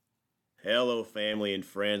Hello, family and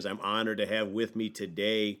friends. I'm honored to have with me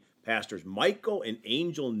today Pastors Michael and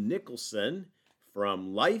Angel Nicholson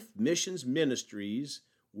from Life Missions Ministries,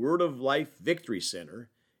 Word of Life Victory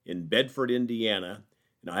Center in Bedford, Indiana.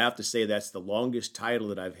 And I have to say that's the longest title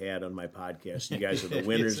that I've had on my podcast. You guys are the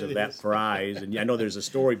winners Yes, of that prize. And I know there's a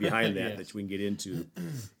story behind that that we can get into.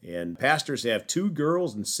 And pastors have 2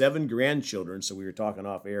 girls and 7 grandchildren. So we were talking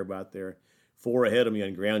off air about their 4 ahead of me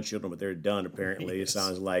on grandchildren, but they're done apparently. Yes. It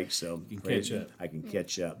sounds like so. You can catch up. I can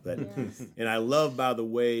catch up, but and I love, by the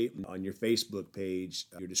way, on your Facebook page,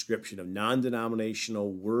 your description of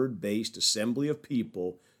non-denominational, word-based assembly of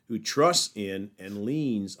people who trust in and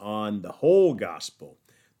leans on the whole gospel,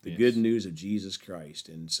 the good news of Jesus Christ.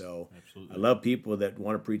 And so I love people that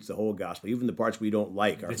want to preach the whole gospel, even the parts we don't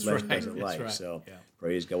like, our flesh doesn't like. Right. So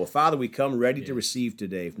praise God. Well, Father, we come ready to receive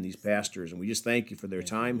today from these pastors, and we just thank you for their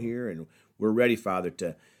time here, and we're ready, Father,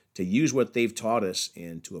 to use what they've taught us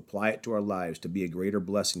and to apply it to our lives to be a greater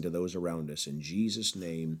blessing to those around us. In Jesus'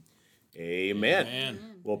 name, amen.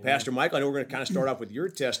 Well, Pastor Michael, I know we're going to kind of start off with your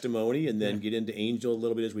testimony and then get into Angel a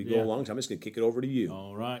little bit as we go along. So I'm just going to kick it over to you.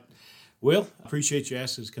 All right. Well, I appreciate you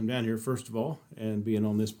asking us to come down here, first of all, and being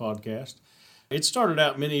on this podcast. It started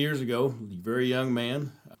out many years ago, a very young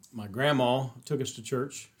man. My grandma took us to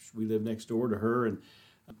church. We lived next door to her, and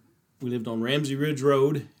we lived on Ramsey Ridge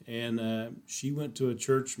Road, and she went to a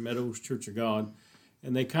church, Meadows Church of God,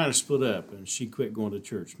 and they kind of split up, and she quit going to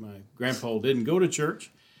church. My grandpa didn't go to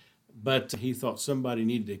church, but he thought somebody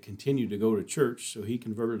needed to continue to go to church, so he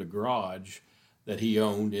converted a garage that he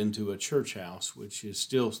owned into a church house, which is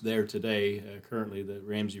still there today, currently the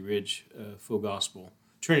Ramsey Ridge Full Gospel,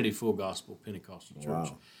 Trinity Full Gospel Pentecostal Church,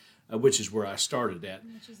 which is where I started at.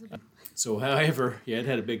 So however, it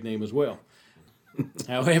had a big name as well.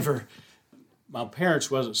 However, my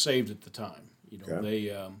parents wasn't saved at the time.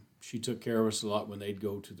 They she took care of us a lot when they'd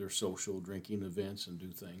go to their social drinking events and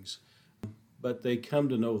do things. But they come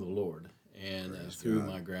to know the Lord, and through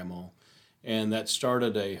my grandma, and that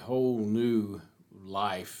started a whole new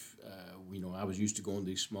life. I was used to going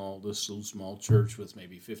to this little small church with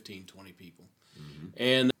maybe 15, 20 people,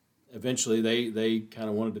 and eventually they kind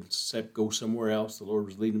of wanted to go somewhere else. The Lord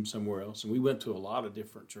was leading them somewhere else, and we went to a lot of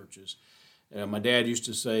different churches. My dad used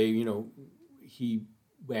to say, he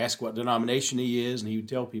asked what denomination he is, and he would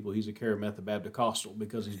tell people he's a Caramethod Baptist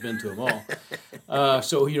because he's been to them all.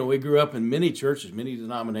 So, we grew up in many churches, many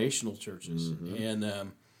denominational churches.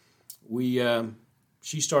 And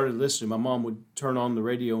she started listening. My mom would turn on the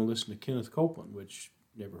radio and listen to Kenneth Copeland, which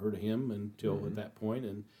never heard of him until at that point.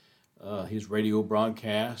 And his radio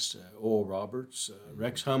broadcast, Oral Roberts,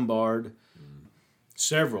 Rex Humbard,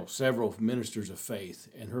 several ministers of faith,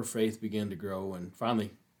 and her faith began to grow, and finally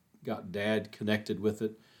got Dad connected with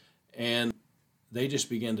it, and they just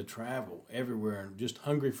began to travel everywhere and just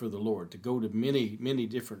hungry for the Lord, to go to many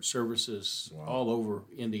different services all over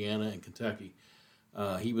Indiana and Kentucky.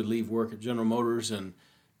 He would leave work at General Motors and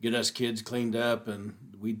get us kids cleaned up, and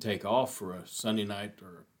we'd take off for a Sunday night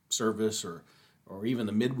or service or even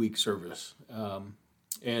the midweek service.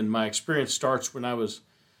 And my experience starts when I was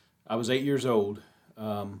 8 years old.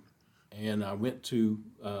 And I went to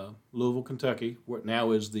Louisville, Kentucky, what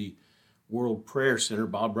now is the World Prayer Center,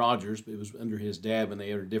 Bob Rogers, but it was under his dad when they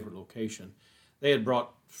had a different location. They had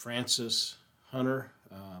brought Francis Hunter,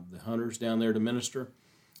 the Hunters down there to minister,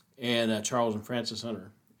 and Charles and Francis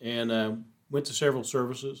Hunter, and went to several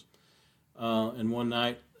services. And one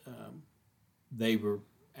night they were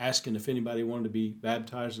asking if anybody wanted to be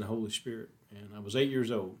baptized in the Holy Spirit. And I was 8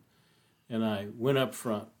 years old, and I went up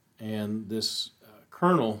front, and this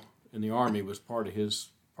colonel in the Army was part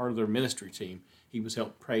of their ministry team. He was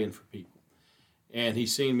helped praying for people. And he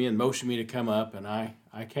seen me and motioned me to come up, and I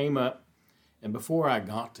came up, and before I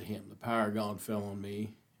got to him, the power of God fell on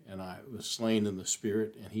me, and I was slain in the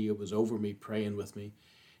Spirit, and he was over me, praying with me,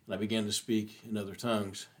 and I began to speak in other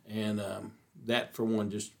tongues, and that, for one,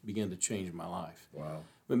 just began to change my life. Wow.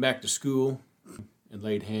 Went back to school and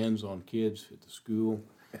laid hands on kids at the school.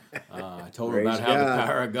 I told them about how the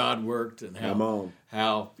power of God worked, and how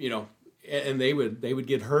and they would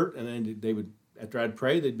get hurt, and then they would, after I'd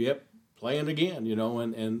pray, they'd be up playing again,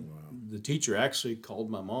 and the teacher actually called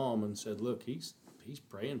my mom and said, "Look, he's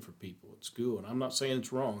praying for people at school, and I'm not saying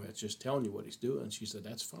it's wrong. It's just telling you what he's doing." She said,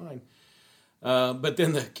 "That's fine." But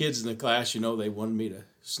then the kids in the class, they wanted me to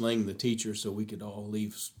sling the teacher so we could all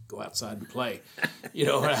go outside and play,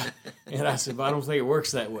 and I said, "Well, I don't think it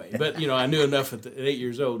works that way." But, I knew enough at 8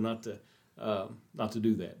 years old not to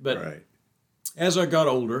do that. But as I got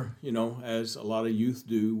older, as a lot of youth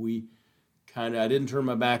do, I didn't turn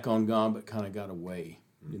my back on God, but kind of got away.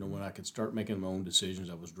 When I could start making my own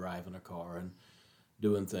decisions. I was driving a car, and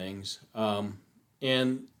doing things.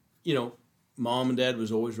 And, Mom and Dad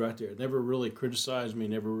was always right there. Never really criticized me,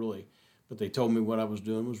 but they told me what I was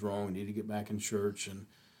doing was wrong. I needed to get back in church. And,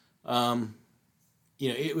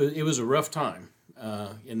 it was a rough time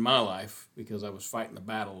in my life because I was fighting the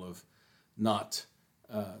battle of not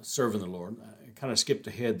serving the Lord. I kind of skipped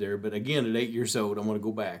ahead there, but again, at 8 years old, I want to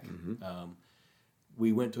go back.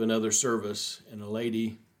 We went to another service, and a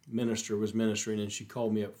lady minister was ministering, and she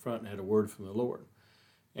called me up front and had a word from the Lord.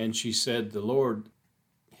 And she said, the Lord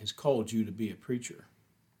has called you to be a preacher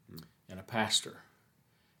and a pastor.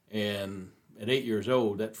 And at 8 years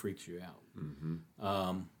old, that freaks you out.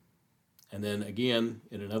 And then again,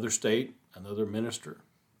 in another state, another minister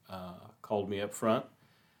called me up front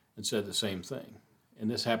and said the same thing. And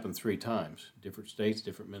this happened 3 times, different states,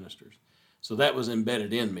 different ministers. So that was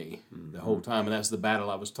embedded in me the whole time, and that's the battle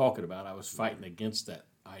I was talking about. I was fighting against that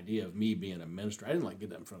idea of me being a minister. I didn't like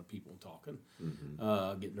getting up in front of people and talking,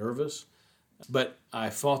 get nervous. But I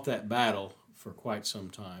fought that battle for quite some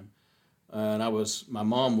time. And my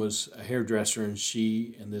mom was a hairdresser, and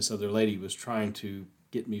she and this other lady was trying to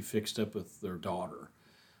get me fixed up with their daughter.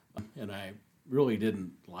 And I really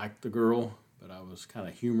didn't like the girl, but I was kind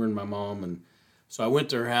of humoring my mom. And so I went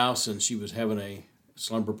to her house, and she was having a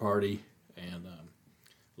slumber party, and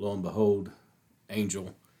lo and behold,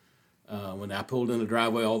 Angel. When I pulled in the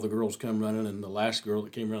driveway, all the girls come running, and the last girl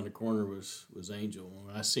that came around the corner was Angel.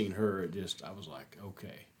 When I seen her, I was like,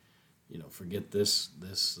 okay, forget this.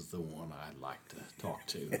 This is the one I'd like to talk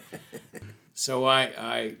to. So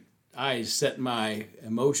I set my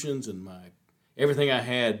emotions and everything I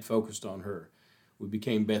had focused on her. We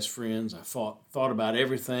became best friends. I thought about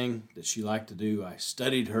everything that she liked to do. I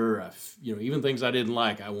studied her. Even things I didn't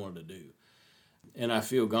like, I wanted to do. And I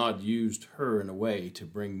feel God used her in a way to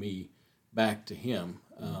bring me back to Him.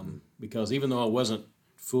 Because even though I wasn't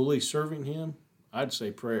fully serving Him, I'd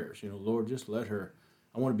say prayers. Lord, just let her.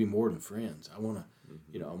 I want to be more than friends. I want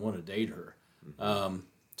to, I want to date her.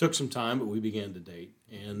 Took some time, but we began to date,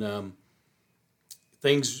 and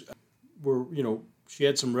things were, she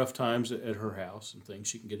had some rough times at her house and things.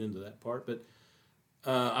 She can get into that part, but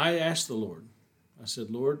I asked the Lord. I said,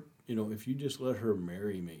 Lord, if you just let her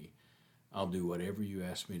marry me, I'll do whatever you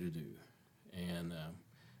ask me to do. And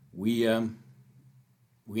we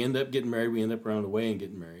end up getting married. We end up running away and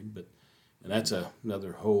getting married, and that's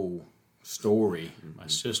another whole story. My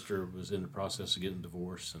sister was in the process of getting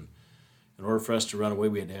divorced, and in order for us to run away,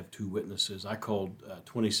 we had to have 2 witnesses. I called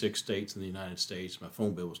 26 states in the United States. My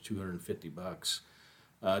phone bill was $250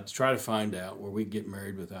 to try to find out where we could get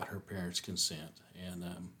married without her parents' consent. And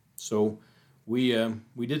so we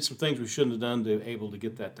did some things we shouldn't have done to be able to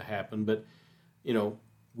get that to happen. But,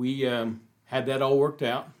 we had that all worked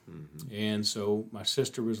out. And so my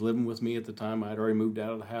sister was living with me at the time. I had already moved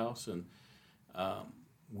out of the house, and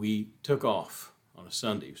we took off on a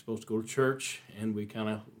Sunday. We were supposed to go to church, and we kind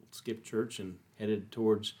of skipped church and headed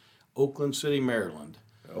towards Oakland City, Maryland.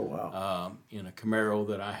 Oh, wow. In a Camaro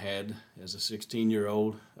that I had as a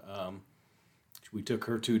 16-year-old. We took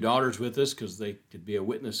her 2 daughters with us because they could be a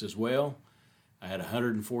witness as well. I had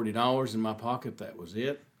 $140 in my pocket. That was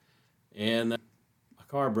it. And my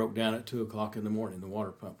car broke down at 2 o'clock in the morning. The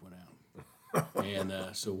water pump went out. And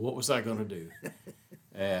so what was I going to do?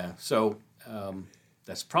 So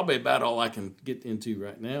that's probably about all I can get into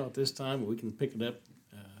right now at this time. We can pick it up.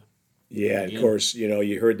 Of course,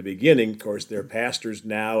 you heard the beginning. Of course, they're pastors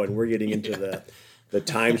now, and we're getting into the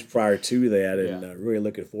times prior to that, and really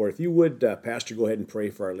looking forward. If you would, Pastor, go ahead and pray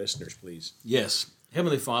for our listeners, please. Yes.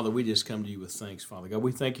 Heavenly Father, we just come to you with thanks, Father God.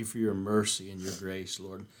 We thank you for your mercy and your grace,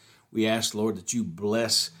 Lord. We ask, Lord, that you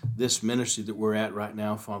bless this ministry that we're at right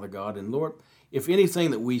now, Father God. And, Lord, if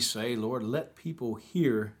anything that we say, Lord, let people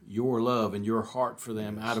hear your love and your heart for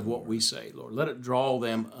them out of what we say, Lord. Let it draw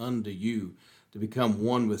them unto you, to become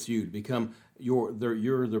one with you, to become you're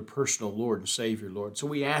their personal Lord and Savior, Lord. So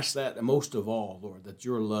we ask that most of all, Lord, that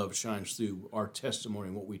your love shines through our testimony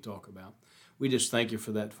and what we talk about. We just thank you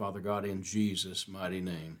for that, Father God, in Jesus' mighty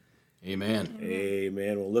name. Amen.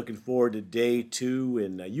 Amen. Well, looking forward to day 2,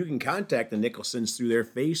 and you can contact the Nicholsons through their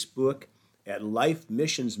Facebook at Life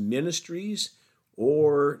Missions Ministries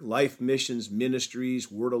or Life Missions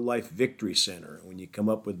Ministries Word of Life Victory Center. When you come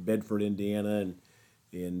up with Bedford, Indiana,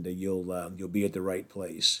 and you'll be at the right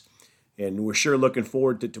place. And we're sure looking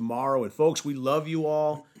forward to tomorrow. And folks, we love you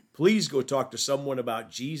all. Please go talk to someone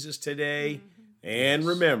about Jesus today. And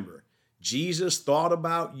remember, Jesus thought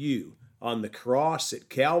about you on the cross at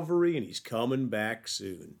Calvary, and he's coming back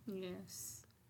soon. Yes.